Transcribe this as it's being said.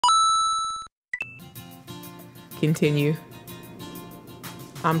Continue.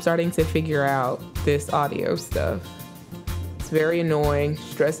 I'm starting to figure out this audio stuff. It's very annoying,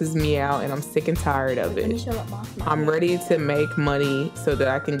 stresses me out, and I'm sick and tired of it. I'm ready to make money so that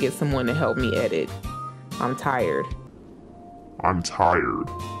I can get someone to help me edit. I'm tired. I'm tired.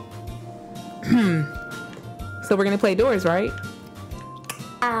 So we're gonna play doors, right?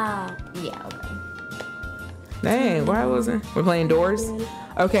 Yeah, okay. Dang, why wasn't we're playing doors?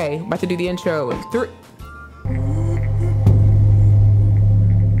 Okay, about to do the intro. 3.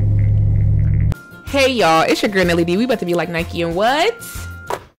 Hey y'all, it's your girl Nelly D. We about to be like Nike and what?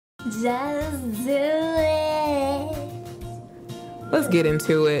 Just do it. Let's get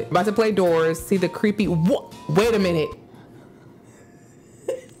into it. About to play doors. See the creepy. Wait a minute.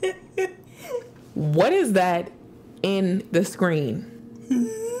 What is that in the screen?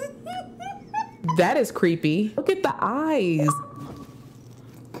 That is creepy. Look at the eyes.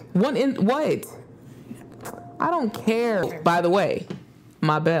 What? I don't care. By the way,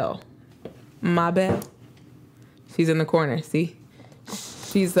 my bell. She's in the corner. See?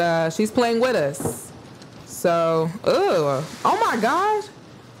 She's playing with us. So, oh my gosh.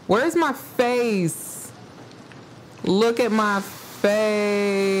 Where's my face? Look at my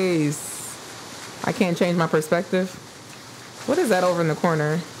face. I can't change my perspective. What is that over in the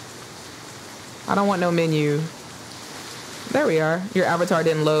corner? I don't want no menu. There we are. Your avatar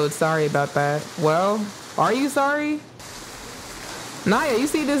didn't load. Sorry about that. Well, are you sorry? Naya, you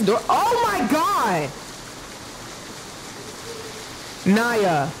see this door? Oh my God!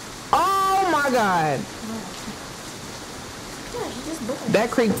 Naya. Oh my God. That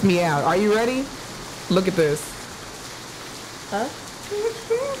creeped me out. Are you ready? Look at this. Huh?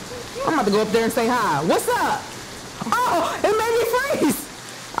 I'm about to go up there and say hi. What's up? Oh, it made me freeze.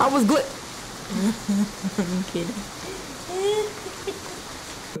 I was I'm kidding.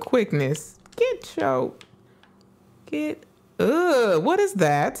 Quickness. What is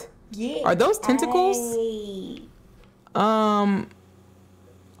that? Yeah. Are those tentacles? Hey. Oh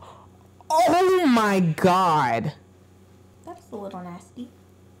my God. That's a little nasty.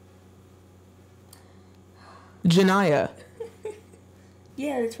 Janaya.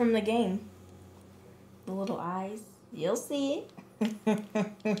 Yeah, it's from the game. The little eyes. You'll see it.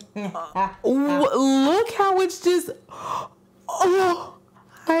 Look how it's just. Oh,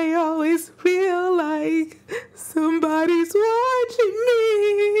 I always feel like somebody's watching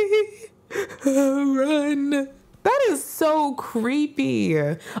me. Run. That is so creepy.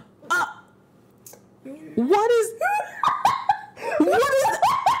 What is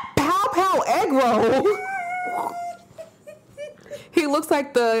Pow Pow Aggro? He looks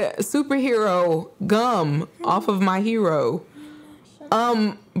like the superhero Gum off of My Hero.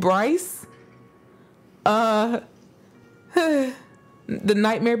 Bryce? The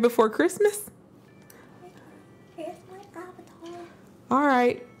Nightmare Before Christmas? Here's my avatar.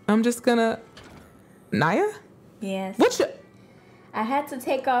 Alright, I'm just gonna... Naya? Yes. What's your... I had to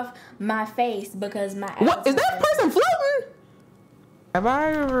take off my face because my What? Is that person floating? Have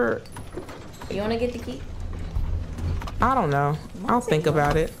I ever... You wanna get the key? I don't know. I'll think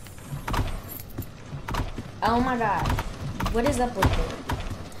about it. Oh my God. What is up with it?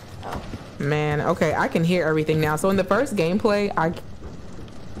 Oh. Man, okay, I can hear everything now. So in the first gameplay, I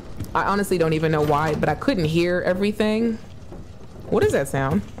honestly don't even know why, but I couldn't hear everything. What is that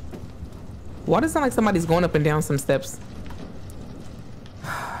sound? Why does it sound like somebody's going up and down some steps?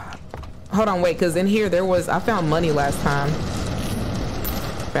 Hold on, wait, because in here I found money last time.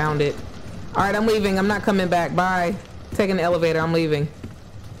 Found it. All right, I'm leaving. I'm not coming back. Bye. Taking the elevator. I'm leaving.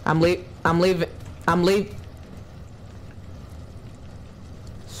 I'm leaving.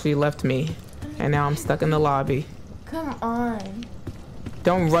 She left me, and now I'm stuck in the lobby. Come on.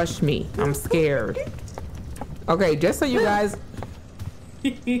 Don't rush me. I'm scared. Okay, just so you guys...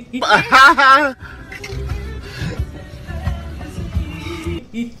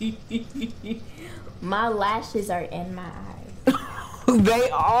 My lashes are in my eyes. They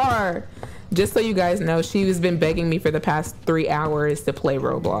are. Just so you guys know, she has been begging me for the past 3 hours to play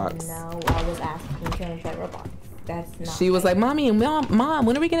Roblox. No, I was asking to play Roblox. That's not. She was like, Mommy, Mom,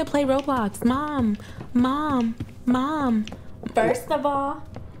 when are we gonna play Roblox? Mom. First of all,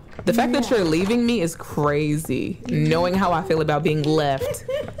 The fact that you're leaving me is crazy. Knowing how I feel about being left.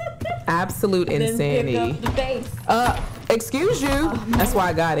 Absolute insanity. the face. Excuse you. That's why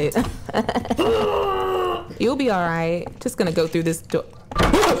I got it. You'll be all right. Just gonna go through this door.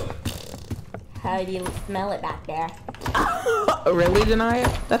 How do you smell it back there? Really, Janaya?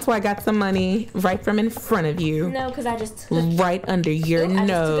 That's why I got some money right from in front of you. No, because I just took... Right under your I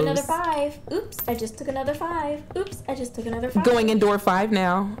nose. just took another 5. Oops, I just took another 5. Oops, I just took another 5. Going in door 5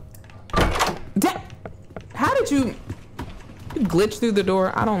 now. How did you glitch through the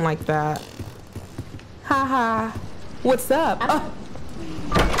door? I don't like that. Haha. What's up? I'm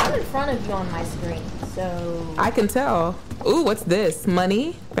in front of you on my screen, so I can tell. Ooh, what's this?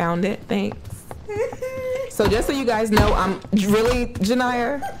 Money? Found it. Thanks. So just so you guys know, I'm really,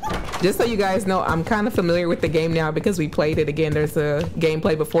 Janiyah, just so you guys know, I'm kind of familiar with the game now because we played it again. There's a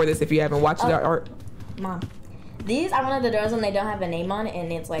gameplay before this if you haven't watched it. Or Mom, these are one of the doors when they don't have a name on it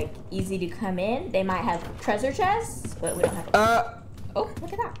and it's like easy to come in. They might have treasure chests, but we don't have oh,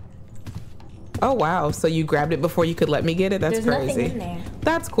 look at that. Oh wow, so you grabbed it before you could let me get it? That's There's crazy. nothing in there.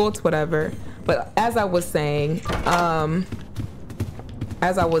 That's cool, it's whatever. But as I was saying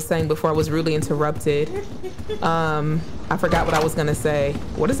before I was rudely interrupted, I forgot what I was gonna say.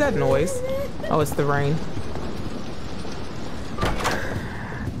 What is that noise? Oh, it's the rain.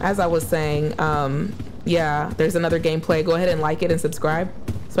 As I was saying, yeah, there's another gameplay. Go ahead and like it and subscribe,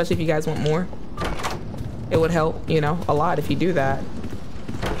 especially if you guys want more. It would help, you know, a lot if you do that.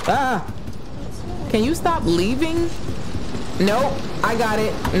 Ah! Can you stop leaving? Nope, I got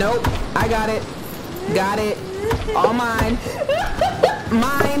it. Nope, I got it. Got it. All mine.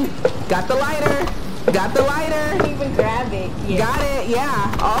 Mine. Got the lighter. Got the lighter. Didn't even grab it. Yeah. Got it,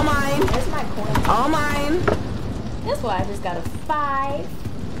 yeah. All mine. That's my coin. All mine. That's why I just got a 5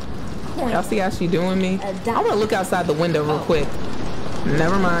 coin. Y'all see how she doing me? I want to look outside the window real quick.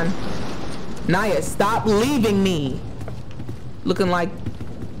 Never mind. Naya, stop leaving me. Looking like...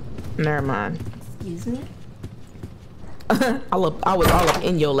 Never mind. Excuse me? I was all up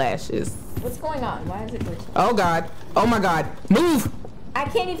in your lashes. What's going on? Why is it glitching? Oh God. Oh my God. Move. I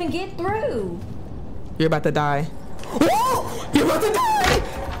can't even get through. You're about to die. Whoa! You're about to die!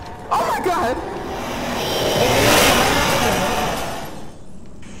 Oh my God.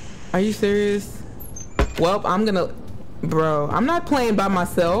 Are you serious? Well, I'm gonna... Bro, I'm not playing by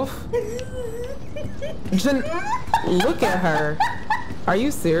myself. Look at her. Are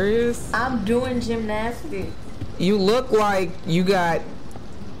you serious? I'm doing gymnastics. You look like you got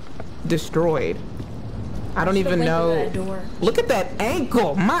destroyed. I don't even know. Look at that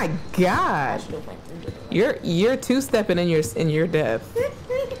ankle. My God. You're two-stepping in your death.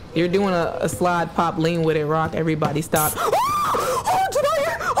 You're doing a slide, pop, lean with it, rock. Everybody stop. Oh,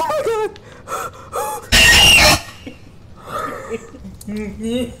 Janiyah! Oh my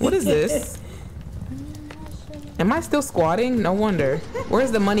God. What is this? Am I still squatting? No wonder.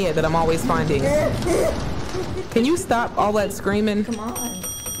 Where's the money at that I'm always finding? Can you stop all that screaming? Come on.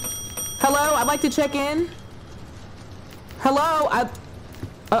 Hello, I'd like to check in. Hello,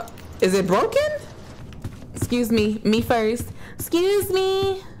 is it broken? Excuse me, me first. Excuse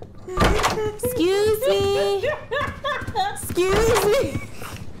me. Excuse me. Excuse me.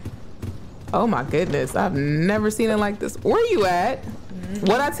 Oh my goodness, I've never seen it like this. Where you at?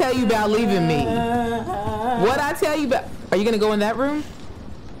 What'd I tell you about leaving me? What'd I tell you about? Are you gonna go in that room?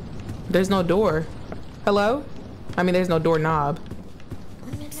 There's no door. Hello? I mean, there's no doorknob.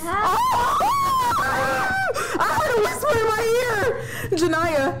 I heard a whisper in my ear.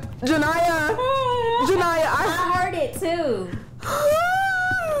 Janiyah, I heard it too.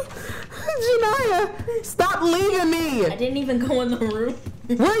 Janiyah, stop leaving me. I didn't even go in the room.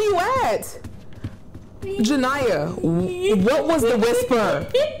 Where are you at? Janiyah, what was the whisper?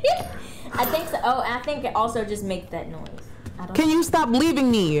 I think so. Oh, I think it also just makes that noise. Can you stop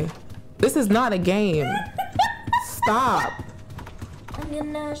leaving me? This is not a game. Stop.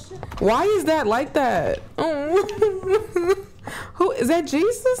 Why is that like that? Oh. Who is that?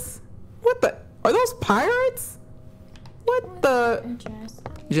 Jesus? What the? Are those pirates? What the?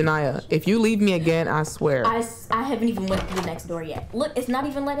 Janiyah, if you leave me again, I swear. I haven't even went through the next door yet. Look, it's not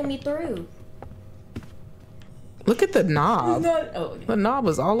even letting me through. Look at the knob. Oh, the knob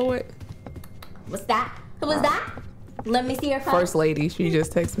is all the way. What's that? Who was that? Let me see your phone. First lady, she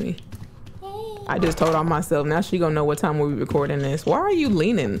just texted me. I just told on myself. Now she gonna know what time we'll be recording this. Why are you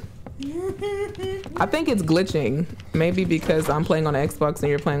leaning? I think it's glitching. Maybe because I'm playing on the Xbox and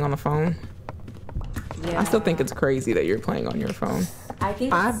you're playing on the phone. Yeah. I still think it's crazy that you're playing on your phone. I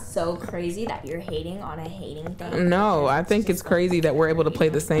think it's so crazy that you're hating on a hating thing. No, I think it's crazy that we're able to play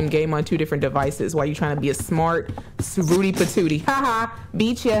the same game on 2 different devices while you're trying to be a smart Rudy Patootie. Ha ha,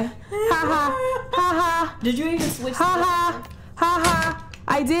 beat ya. Ha ha, ha ha. Did you even switch? Ha ha, ha ha.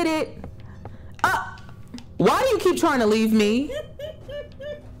 I did it. Why do you keep trying to leave me?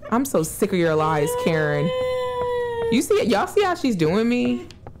 I'm so sick of your lies, Karen. You see it? Y'all see how she's doing me?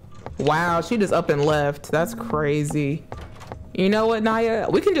 Wow, she just up and left. That's crazy. You know what, Naya?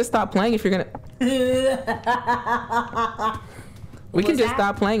 We can just stop playing if you're gonna... We can just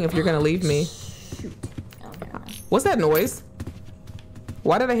stop playing if you're gonna leave me. What's that noise?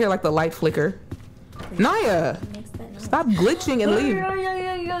 Why did I hear like the light flicker? Naya, stop glitching and leave.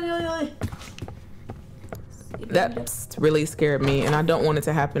 That really scared me, and I don't want it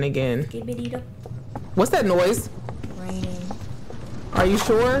to happen again. What's that noise? Raining. Are you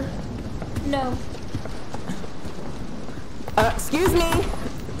sure? No. Excuse me.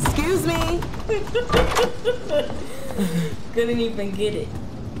 Excuse me. Couldn't even get it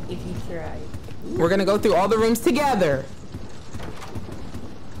if you tried. We're gonna go through all the rooms together.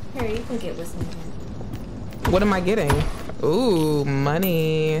 Here, you can get what's in here. What am I getting? Ooh,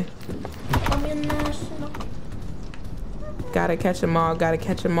 money. Gotta catch 'em all, gotta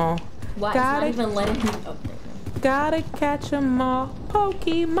catch 'em all. Why? Gotta, It's not even letting me up there. Gotta catch 'em all.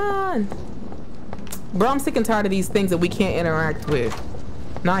 Pokemon. Bro, I'm sick and tired of these things that we can't interact with.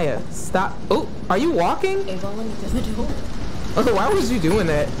 Naya, stop. Oh, are you walking? It won't let me through the door. Oh, why was you doing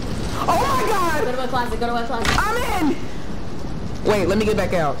that? Oh my God! Go to my closet, go to my closet. I'm in! Wait, let me get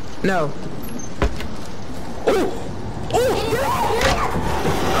back out. No. Ooh! Ooh!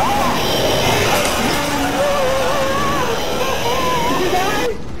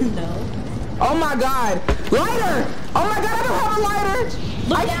 No. Oh my God! Lighter! Oh my God, I don't have a lighter!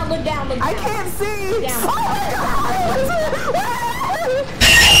 Look down, look down, look down. I can't see! Down. Oh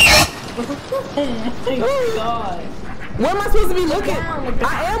Oh my God. Where am I supposed to be looking? Down, look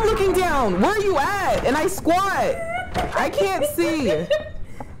down. I am looking down. Where are you at? And I squat. I can't see.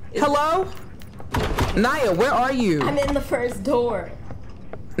 Hello? Naya, where are you? I'm in the first door.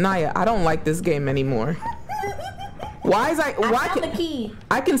 Naya, I don't like this game anymore. Why is I found the key.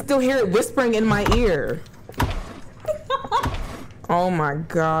 I can still hear it whispering in my ear. Oh my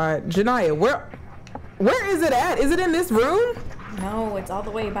God. Janaya, where is it at? Is it in this room? No, it's all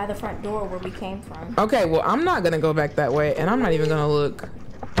the way by the front door where we came from. Okay, well, I'm not gonna go back that way, and I'm not even gonna look.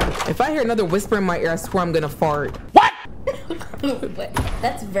 If I hear another whisper in my ear, I swear I'm gonna fart. What? But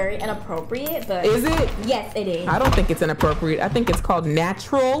that's very inappropriate, but... Is it? Yes, it is. I don't think it's inappropriate. I think it's called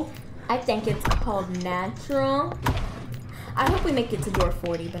natural. I think it's called natural. I hope we make it to door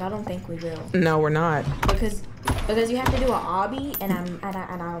 40, but I don't think we will. No, we're not. Because you have to do an obby, and I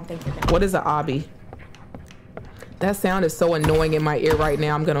don't think we're gonna. What is an obby? That sound is so annoying in my ear right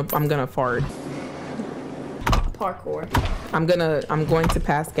now. I'm gonna fart. Parkour. I'm going to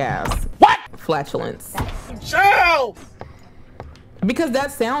pass gas. What? Flatulence. Chill! Because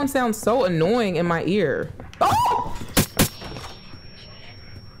that sound sounds so annoying in my ear. Oh!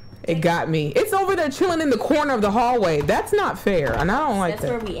 It got me. It's over there chilling in the corner of the hallway. That's not fair, and I don't like that.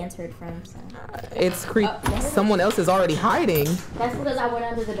 That's where we entered from. So. It's creep. Someone else is already hiding. That's because I went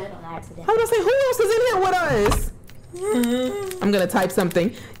under the bed on accident. I was gonna say, who else is in here with us? I'm gonna type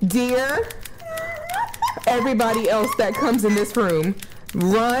something. Dear everybody else that comes in this room,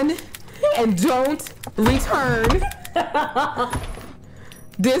 run and don't return.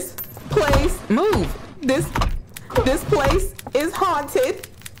 This place, move. This place is haunted.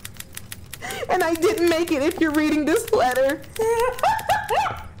 And I didn't make it if you're reading this letter.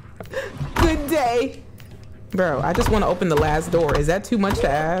 Good day. Bro, I just want to open the last door. Is that too much to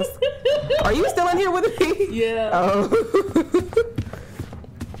ask? Are you still in here with me? Yeah. Oh.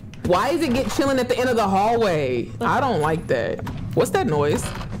 Why does it get chilling at the end of the hallway? I don't like that. What's that noise?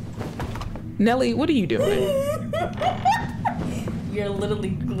 Nelly, what are you doing? You're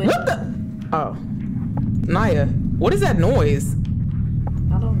literally glitching. What the? Oh. Naya, what is that noise?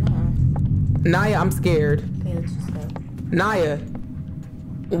 I don't know. Naya, I'm scared. Okay, let's just go. Naya,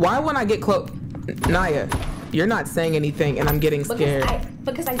 why when I get close? Naya, you're not saying anything and I'm getting scared.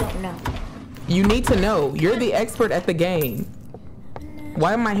 Because I don't know. You need to know. You're the expert at the game.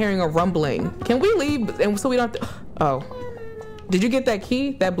 Why am I hearing a rumbling? Can we leave and so we don't have to... Oh. Did you get that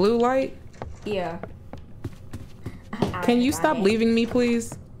key? That blue light? Yeah. Can you stop leaving me,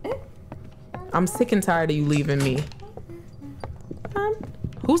 please? I'm sick and tired of you leaving me.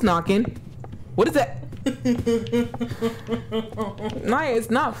 Who's knocking? What is that? Naya, it's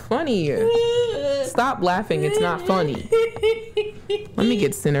not funny. Stop laughing. It's not funny. Let me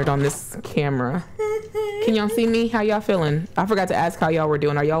get centered on this camera. Can y'all see me? How y'all feeling? I forgot to ask how y'all were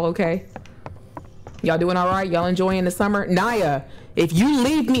doing. Are y'all okay? Y'all doing all right? Y'all enjoying the summer? Naya, if you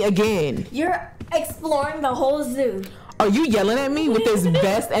leave me again... You're exploring the whole zoo. Are you yelling at me with this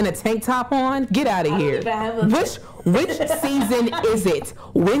vest and a tank top on? Get out of here. Which season is it?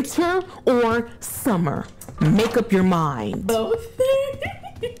 Winter or summer? Make up your mind. Both.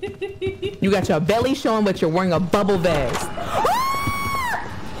 You got your belly showing, but you're wearing a bubble vest.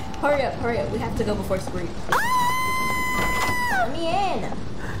 Hurry up, hurry up. We have to go before spring. Let me in.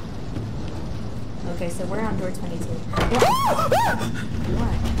 Okay, so we're on door 22.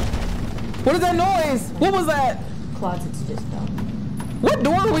 What? What is that noise? What was that? Closets just fell. What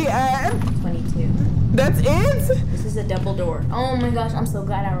door are we at? 22. That's it? This is a double door. Oh my gosh, I'm so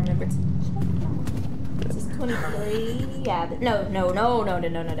glad I remembered. This is 23. Yeah. No.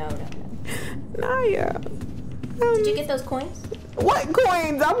 Naya. Did you get those coins? What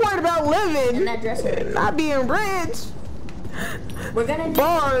coins? I'm worried about living. In that dresser. Not being rich. We're gonna need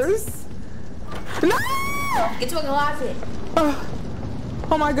bars. No! Get to a closet.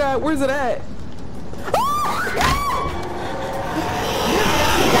 Oh my god, where's it at?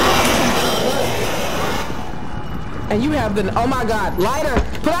 And you have the, oh my god, lighter.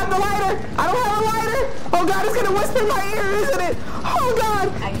 Put out the lighter. I don't have a lighter. Oh god, it's gonna whisper in my ear, isn't it? Oh god.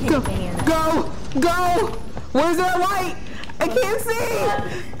 I can't even hear that. Go. Where's that light? I can't see.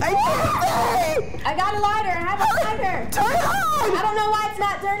 I can't see. I got a lighter. I have a lighter. Turn it on. I don't know why it's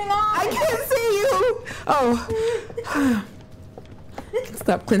not turning on. I can't see you. Oh.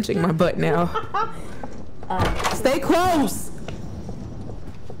 Stop clenching my butt now. Stay close.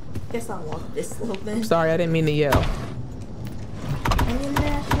 Guess I'll walk this little bit. Sorry, I didn't mean to yell.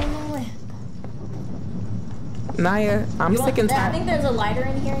 Naya, I'm sick and tired. I think there's a lighter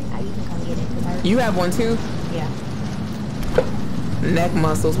in here. You can come get it. You have one too? Yeah. Neck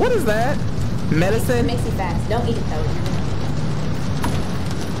muscles. What is that? Medicine? It makes you fast. Don't eat it though.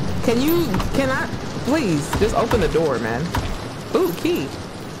 Can I, please, just open the door, man. Ooh, key.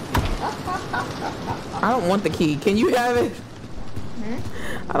 I don't want the key. Can you have it?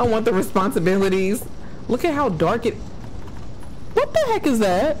 I don't want the responsibilities. Look at how dark it... What the heck is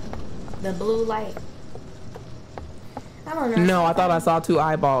that? The blue light. I don't know. No, I thought I saw two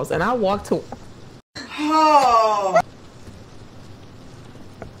eyeballs. And I walked to... Oh.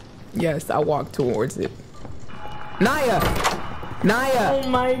 Yes, I walked towards it. Naya! Oh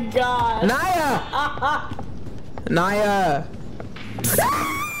my god. Naya! Naya!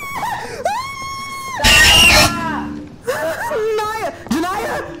 Naya!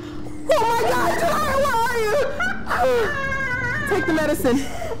 Janaya! Oh my god, Janaya, where are you? Take the medicine.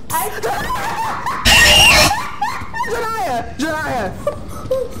 Janaya!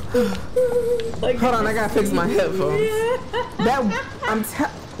 Hold on, I gotta fix my headphones.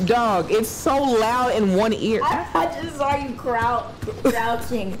 Dog, it's so loud in one ear. I just saw you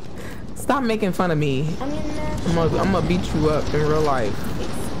crouching. Stop making fun of me. I'm gonna beat you up in real life.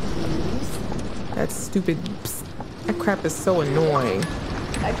 That stupid... That crap is so annoying.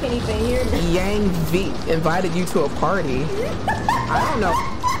 I can't even hear you. Yang V invited you to a party.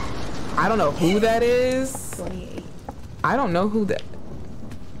 I don't know who that is. 28. I don't know who that...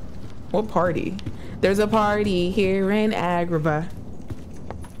 What party? There's a party here in Agrabah.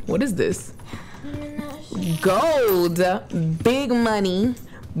 What is this? Gold. Big money.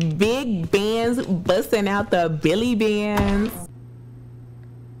 Big bands busting out the Billy bands.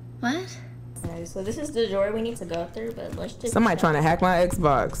 What? Okay, so this is the door we need to go through, but let's just... Somebody trying to hack my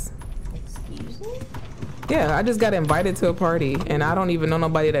Xbox. Excuse me? Yeah, I just got invited to a party, and I don't even know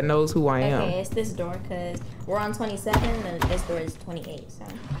nobody that knows who I am. Okay, it's this door, because we're on 27, and this door is 28, so...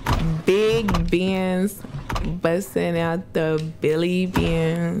 Big bands busting out the Billy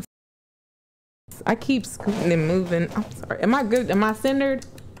bands. I keep scooting and moving. I'm sorry. Am I good? Am I centered?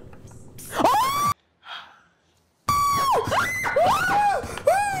 Oh!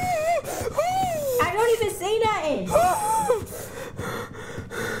 I don't even see nothing.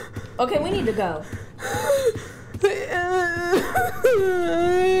 Okay, we need to go.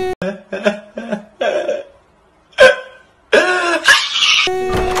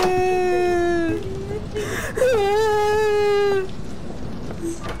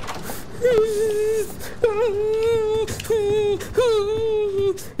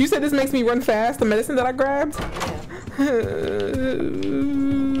 You said this makes me run fast, the medicine that I grabbed? Yeah.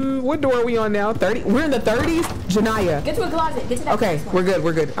 What door are we on now? 30? We're in the 30s? Janaya. Get to a closet. Get to that. Okay, we're good.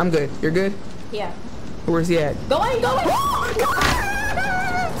 We're good. I'm good. You're good? Yeah. Where's he at? Go in. Go in.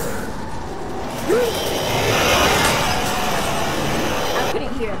 I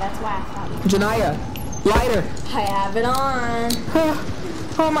couldn't hear. That's why I thought. Janaya, lighter. I have it on.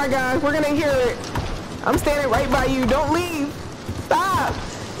 Oh my God, we're gonna hear it. I'm standing right by you. Don't leave. Stop.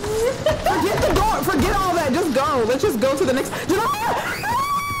 Forget the door. Forget all that. Just go. Let's just go to the next. Janaya!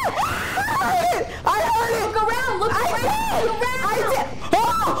 I heard it. Look around. Look around. I did.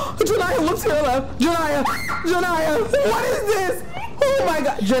 Oh, Janaya, look to your left. Janaya, what is this? Oh my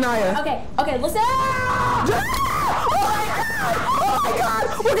God, Janaya. Okay, listen. Oh my God,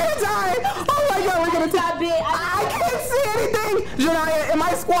 we're gonna die. Oh my God, we're gonna die. I can't see anything. Janaya, am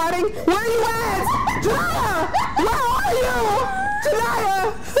I squatting? Where are you at? Janaya, where are you? Janaya,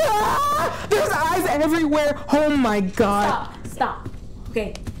 there's eyes everywhere. Oh my God. Stop.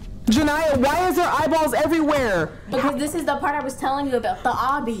 Okay. Janaya, why is there eyeballs everywhere? Because this is the part I was telling you about, the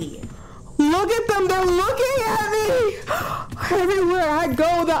Obby. Look at them, they're looking at me. Everywhere I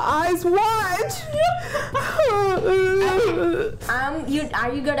go, the eyes watch.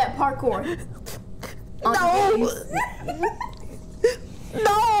 Are you good at parkour? No.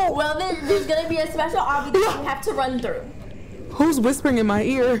 No. Well, there's gonna be a special obby that you have to run through. Who's whispering in my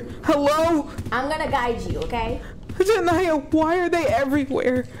ear? Hello? I'm gonna guide you, okay? Janaya, why are they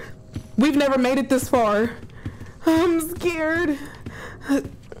everywhere? We've never made it this far. I'm scared.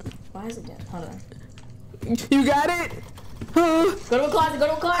 Why is it dead? Hold on. You got it? Go to a closet, go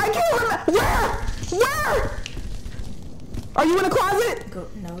to a closet. I can't remember. Where? Are you in a closet?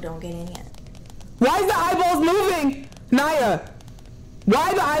 No, don't get in yet. Why is the eyeballs moving? Naya,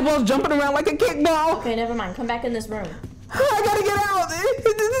 why are the eyeballs jumping around like a kickball? Okay, never mind. Come back in this room. I gotta get out.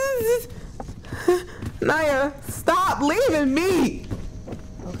 Naya, stop leaving me.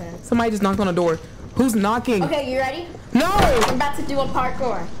 Okay. Somebody just knocked on the door. Who's knocking? Okay, you ready? No. I'm about to do a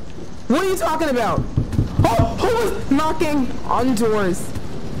parkour. What are you talking about? Oh, who is knocking on doors?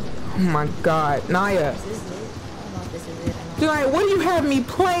 Oh my God, Naya. Is this it? I don't know if this is it. Naya, what do you have me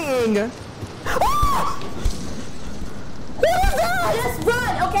playing? Ah! What is that? Just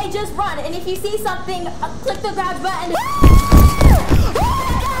run, okay? Just run. And if you see something, click the grab button.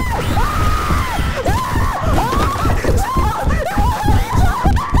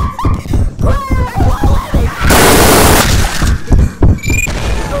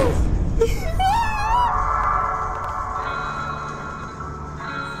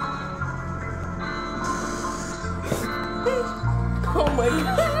 Oh my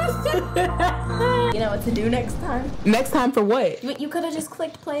God. You know what to do next time? Next time for what? You could have just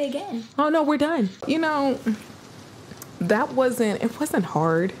clicked play again. Oh no, we're done. You know, it wasn't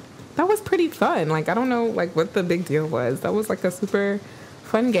hard. That was pretty fun. Like, I don't know like what the big deal was. That was like a super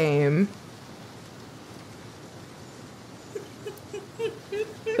fun game.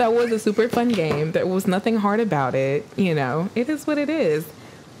 That was a super fun game. There was nothing hard about it. You know, it is what it is.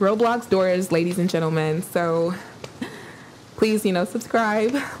 Roblox doors, ladies and gentlemen. So please, you know,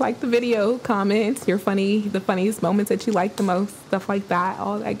 subscribe, like the video, comment the funniest moments that you like the most, stuff like that,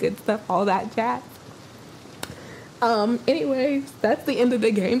 all that good stuff, all that jazz. Anyways, that's the end of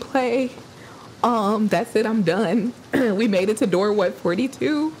the gameplay. That's it, I'm done. We made it to door,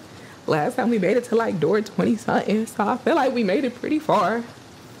 42? Last time we made it to like door 20 something, so I feel like we made it pretty far.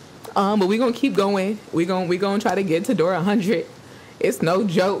 But we're gonna keep going. We gonna try to get to door 100. It's no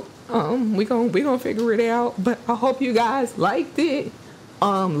joke. We gonna figure it out. But I hope you guys liked it,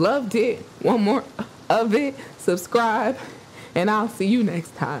 loved it, want more of it, subscribe, and I'll see you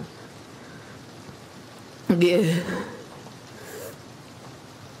next time. Yeah.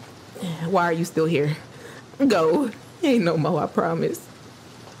 Why are you still here? Go. Ain't no more, I promise.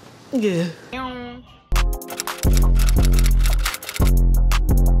 Yeah.